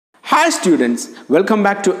Hi students, welcome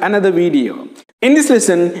back to another video. In this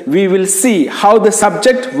lesson, we will see how the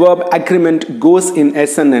subject-verb agreement goes in a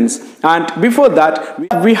sentence. And before that,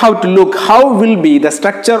 we have to look how will be the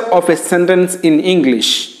structure of a sentence in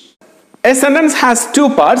English. A sentence has two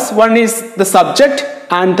parts. One is the subject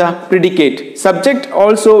and the predicate. Subject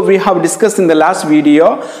also we have discussed in the last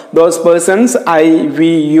video. Those persons, I,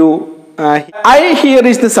 we, you. I here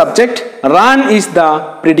is the subject, run is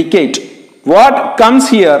the predicate. What comes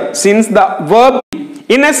here, since the verb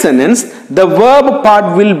in a sentence, the verb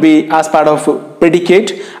part will be as part of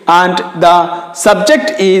predicate and the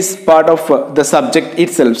subject is part of the subject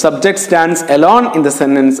itself. Subject stands alone in the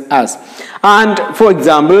sentence as. And for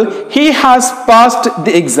example, he has passed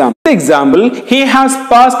the exam. For example, he has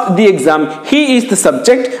passed the exam. He is the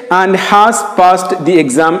subject and has passed the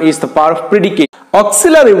exam is the part of predicate.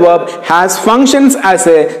 Auxiliary verb has functions as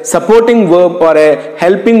a supporting verb or a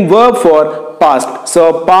helping verb for past.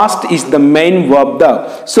 So past is the main verb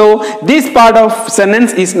there. So this part of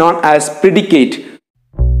sentence is known as predicate.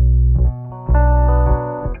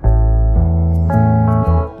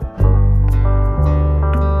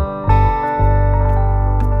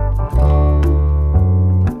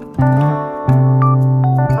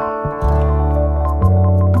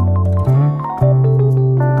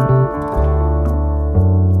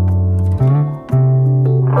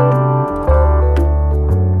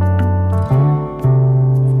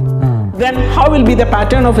 Then how will be the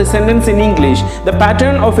pattern of a sentence in English? The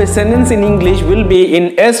pattern of a sentence in English will be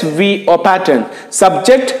in SVO pattern.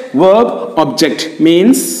 Subject, verb, object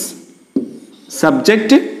means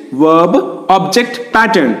subject, verb, object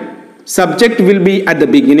pattern. Subject will be at the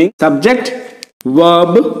beginning. Subject,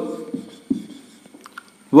 verb,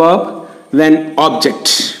 then object.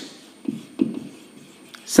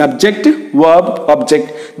 Subject, verb,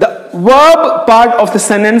 object. The verb part of the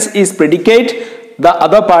sentence is predicate. The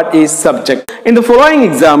other part is subject. In the following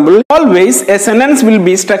example, always a sentence will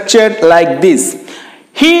be structured like this.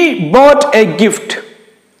 He bought a gift.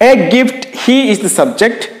 A gift, he is the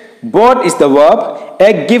subject. Bought is the verb.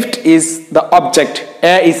 A gift is the object.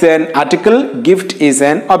 A is an article. Gift is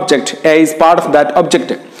an object. A is part of that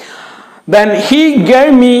object. Then he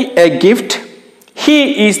gave me a gift.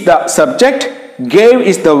 He is the subject. Gave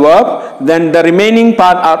is the verb, then the remaining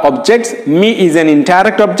part are objects. Me is an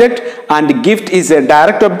indirect object and gift is a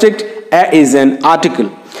direct object. A is an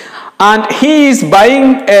article. And he is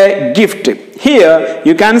buying a gift. Here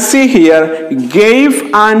you can see here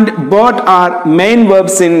gave and bought are main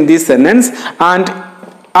verbs in this sentence,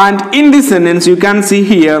 and in this sentence you can see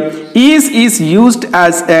here is used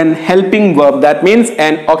as an helping verb, that means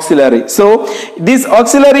an auxiliary. So this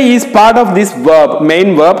auxiliary is part of this verb,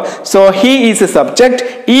 main verb. So he is a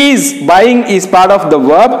subject, is buying is part of the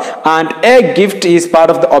verb, and a gift is part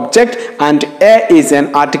of the object, and a is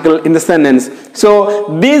an article in the sentence.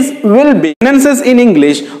 So these will be sentences in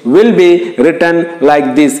English will be written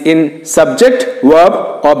like this in subject,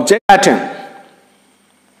 verb, object pattern.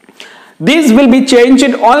 These will be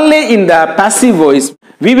changed only in the passive voice.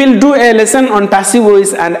 We will do a lesson on passive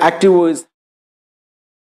voice and active voice.